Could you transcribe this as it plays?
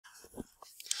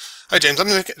Hi James, I'm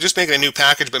just making a new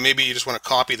package, but maybe you just want to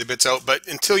copy the bits out. But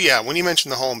until, yeah, when you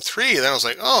mentioned the Home 3, then I was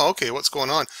like, oh, okay, what's going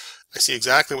on? I see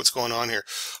exactly what's going on here.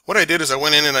 What I did is I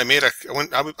went in and I made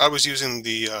I was using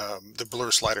the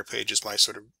blur slider page as my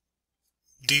sort of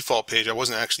default page. I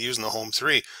wasn't actually using the Home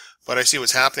 3, but I see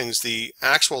what's happening is the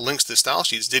actual links to the style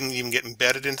sheets didn't even get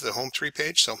embedded into the Home 3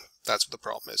 page, so that's what the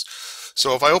problem is.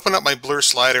 So if I open up my blur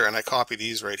slider and I copy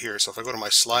these right here, so if I go to my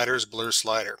sliders, blur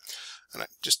slider, and I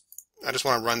just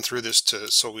want to run through this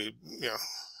so we,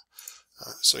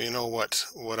 so you know what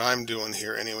I'm doing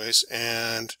here anyways.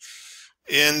 And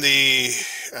in the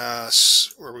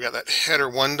where we got that header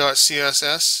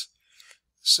 1.css,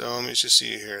 so let me just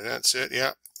see here, that's it.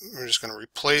 Yeah, we're just going to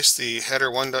replace the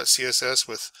header 1.css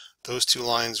with those two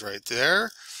lines right there,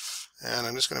 and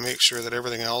I'm just going to make sure that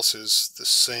everything else is the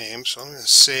same. So I'm going to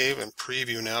save and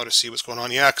preview now to see what's going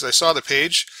on. Yeah, because I saw the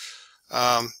page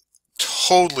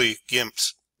totally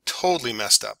gimped, totally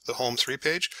messed up, the Home 3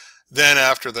 page. Then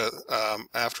after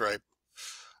I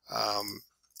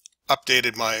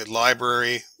updated my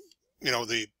library,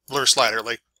 the blur slider,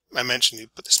 like I mentioned, you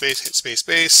put the space, hit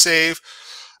space, save,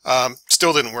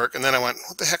 still didn't work. And then I went,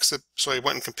 what the heck's the, so I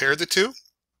went and compared the two.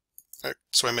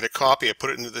 So I made a copy, I put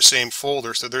it into the same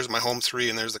folder. So there's my Home 3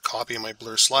 and there's the copy of my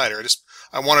blur slider.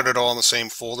 I wanted it all in the same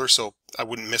folder so I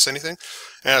wouldn't miss anything.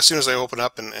 And as soon as I open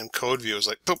up and code view, it's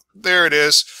like, boop, there it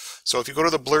is. So if you go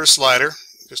to the blur slider,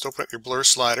 just open up your blur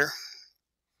slider,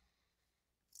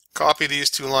 copy these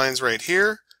two lines right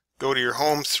here, go to your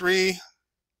Home 3.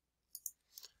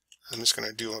 I'm just going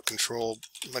to do a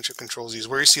bunch of controls. These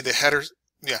where you see the header,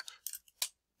 yeah,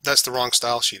 that's the wrong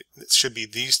style sheet. It should be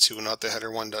these two, not the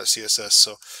header 1.css.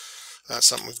 So that's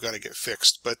something we've got to get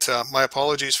fixed. But my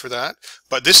apologies for that.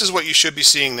 But this is what you should be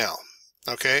seeing now.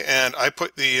 Okay, and I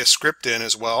put the script in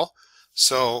as well.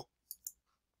 So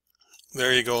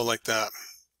there you go, like that.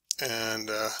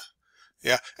 And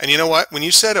yeah, and you know what? When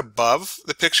you said above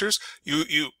the pictures,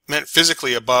 you meant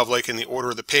physically above, like in the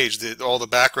order of the page. All the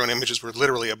background images were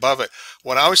literally above it.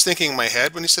 What I was thinking in my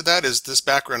head when you said that is this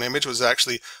background image was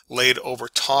actually laid over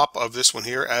top of this one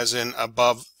here, as in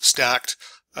above, stacked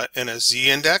in a Z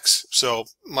index. So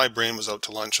my brain was out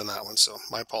to lunch on that one, so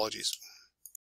my apologies.